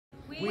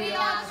We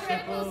are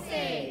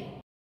TripleC.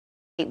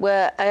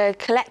 We're a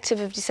collective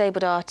of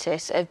disabled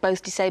artists, of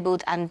both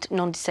disabled and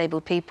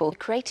non-disabled people.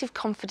 Creative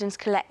Confidence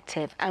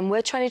Collective, and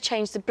we're trying to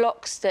change the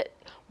blocks that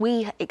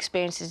we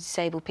experience as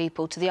disabled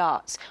people to the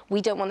arts. We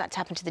don't want that to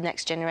happen to the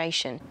next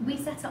generation. We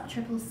set up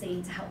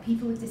TripleC to help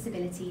people with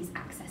disabilities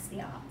access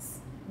the arts.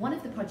 One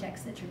of the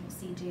projects that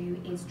TripleC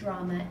do is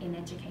drama in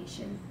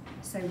education.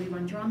 So we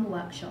run drama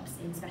workshops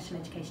in special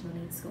educational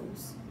needs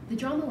schools. The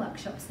drama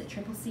workshops that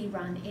TripleC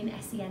run in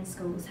SEN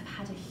schools have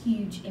had a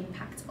huge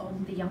impact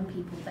on the young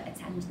people that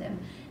attend them.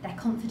 Their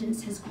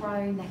confidence has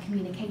grown, their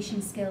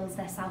communication skills,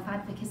 their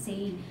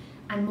self-advocacy,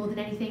 and more than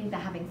anything, they're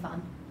having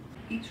fun.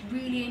 It's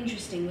really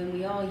interesting when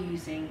we are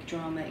using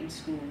drama in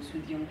schools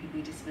with young people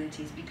with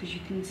disabilities, because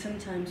you can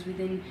sometimes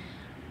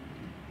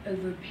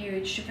over a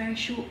very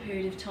short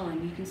period of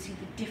time, you can see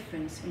the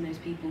difference in those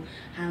people,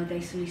 how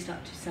they suddenly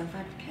start to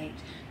self-advocate,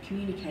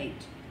 communicate,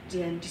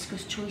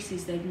 discuss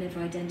choices they've never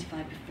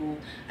identified before.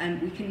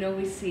 We can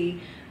always see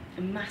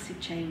a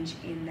massive change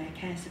in their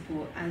care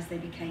support as they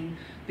become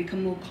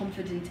more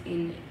confident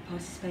in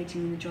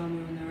participating in the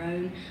drama on their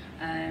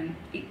own.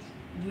 It's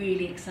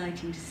really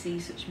exciting to see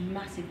such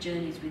massive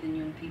journeys within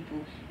young people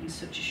in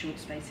such a short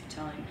space of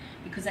time,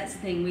 because that's the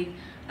thing with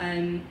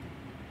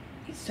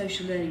it's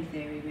social learning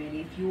theory,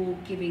 really. If you're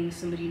giving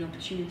somebody an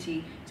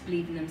opportunity to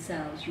believe in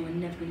themselves, you are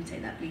never going to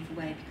take that belief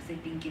away because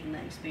they've been given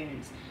that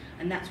experience.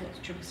 And that's what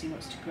TripleC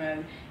wants to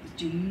grow, is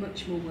do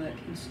much more work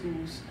in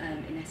schools,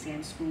 in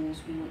SEN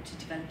schools. We want to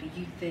develop a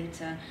youth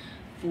theatre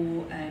for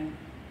young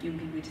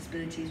people with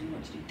disabilities. We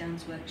want to do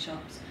dance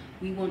workshops.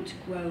 We want to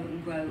grow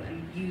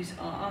and use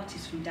our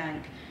artists from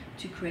Dank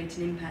to create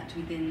an impact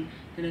within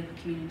the local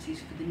communities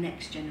for the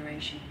next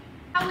generation.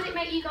 How would it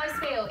make you guys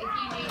feel if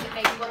you knew that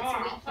maybe once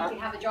a week you could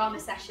have a drama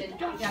session,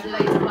 you could have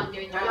loads of fun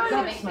doing drama? Would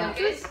it make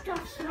you feel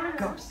good?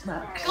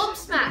 Gobsmacked.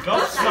 Gobsmacked.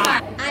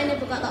 Gobsmacked. I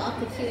never got the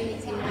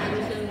opportunity when I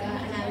was younger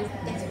and I was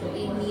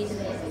desperately in need of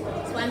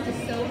it. So I'm just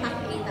so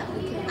happy that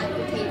we can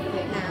advocate for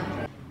it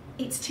now.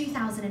 It's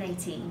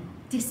 2018.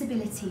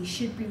 Disability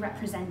should be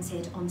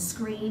represented on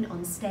screen,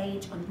 on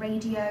stage, on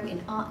radio,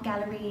 in art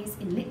galleries,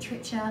 in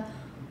literature.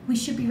 We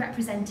should be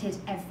represented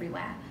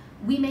everywhere.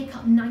 We make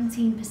up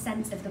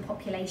 19% of the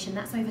population,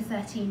 that's over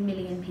 13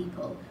 million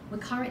people. We're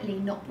currently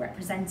not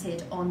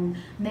represented on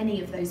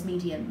many of those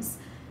mediums.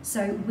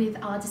 So with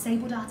our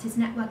Disabled Artists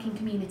Networking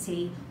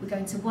community, we're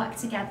going to work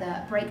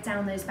together, break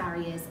down those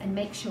barriers and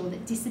make sure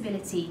that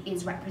disability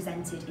is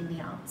represented in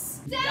the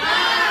arts.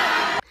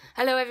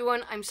 Hello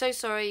everyone, I'm so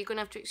sorry, you're going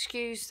to have to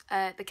excuse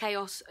the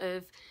chaos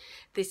of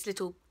this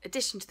little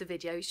addition to the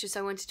video. It's just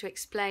I wanted to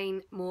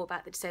explain more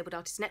about the Disabled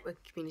Artists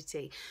Networking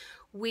community.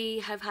 We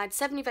have had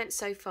 7 events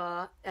so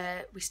far.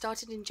 We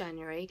started in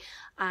January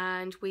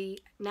and we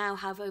now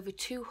have over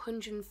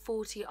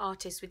 240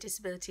 artists with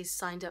disabilities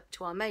signed up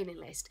to our mailing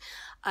list.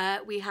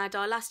 We had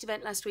our last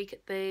event last week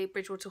at the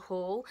Bridgewater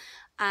Hall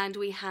and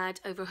we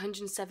had over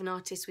 107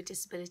 artists with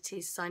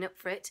disabilities sign up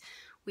for it.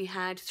 We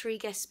had 3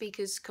 guest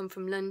speakers come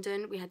from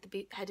London. We had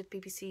the head of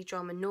BBC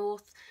Drama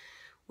North.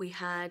 We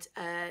had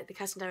the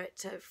casting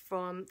director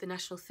from the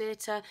National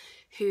Theatre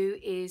who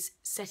is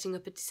setting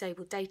up a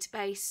disabled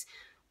database.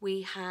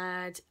 We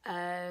had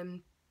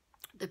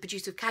the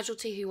producer of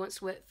Casualty who wants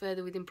to work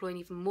further with employing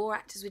even more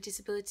actors with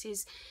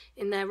disabilities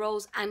in their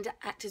roles and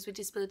actors with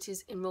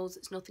disabilities in roles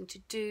that's nothing to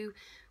do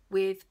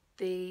with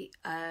the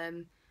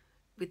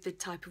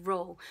type of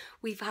role.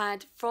 We've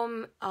had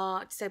from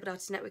our Disabled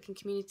Artists Networking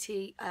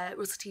community,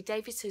 Russell T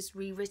Davis has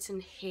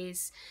rewritten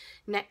his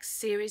next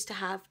series to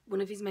have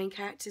one of his main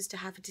characters to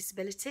have a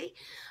disability.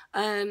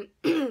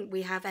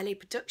 We have LA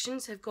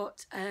Productions have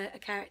got a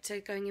character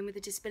going in with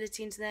a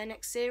disability into their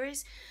next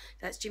series.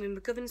 That's Jimmy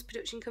McGovern's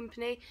production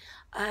company.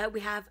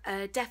 We have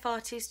a deaf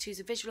artist who's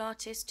a visual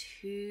artist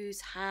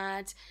who's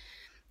had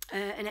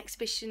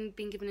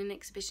been given an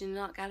exhibition in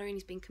an art gallery, and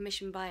he's been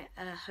commissioned by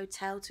a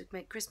hotel to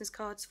make Christmas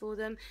cards for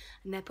them,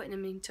 and they're putting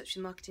him in touch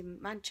with marketing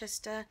in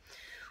Manchester.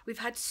 We've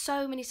had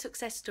so many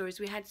success stories.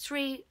 We had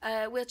 3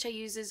 wheelchair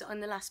users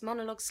on the last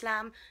monologue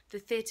slam. The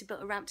theatre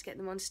built a ramp to get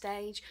them on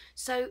stage.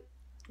 So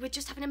we're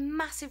just having a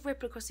massive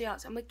ripple across the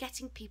arts and we're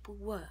getting people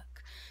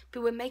work,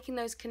 but we're making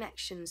those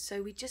connections.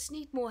 So we just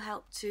need more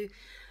help to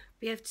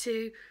be able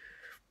to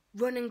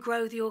run and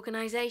grow the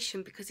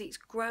organisation, because it's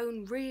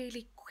grown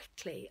really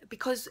quickly,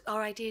 because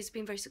our idea has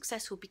been very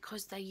successful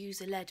because they're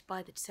user-led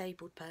by the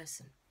disabled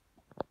person.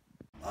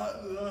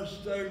 At the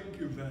last Dank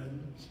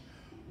event,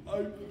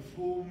 I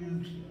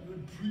performed the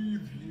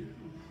preview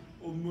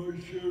of my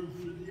show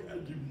for the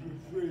Edinburgh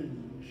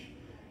Fringe.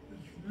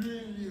 It's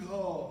really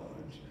hard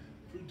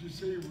for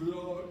disabled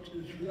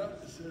artists with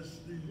access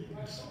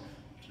needs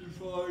to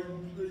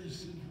find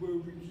places where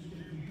we can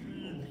do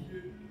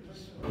previews.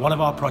 One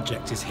of our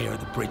projects is here at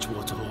the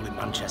Bridgewater Hall in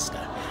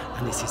Manchester,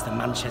 and this is the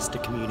Manchester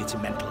Community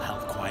Mental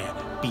Health Choir,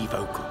 Be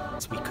Vocal.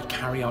 So we could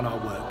carry on our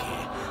work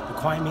here. The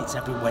choir meets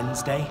every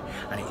Wednesday,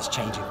 and it is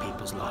changing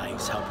people's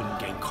lives, helping them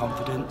gain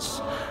confidence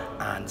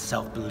and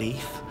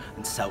self-belief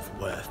and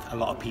self-worth. A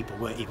lot of people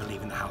weren't even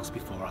leaving the house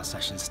before our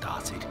session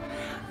started,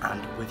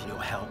 and with your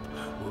help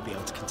we'll be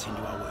able to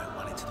continue our work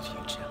well into the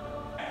future.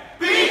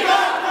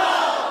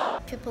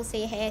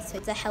 TripleC here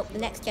to help the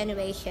next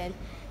generation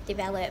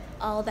develop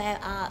all their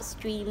art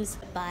streams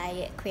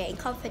by creating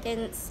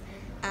confidence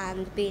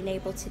and being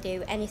able to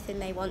do anything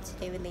they want to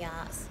do in the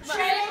arts.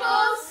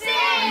 TripleC!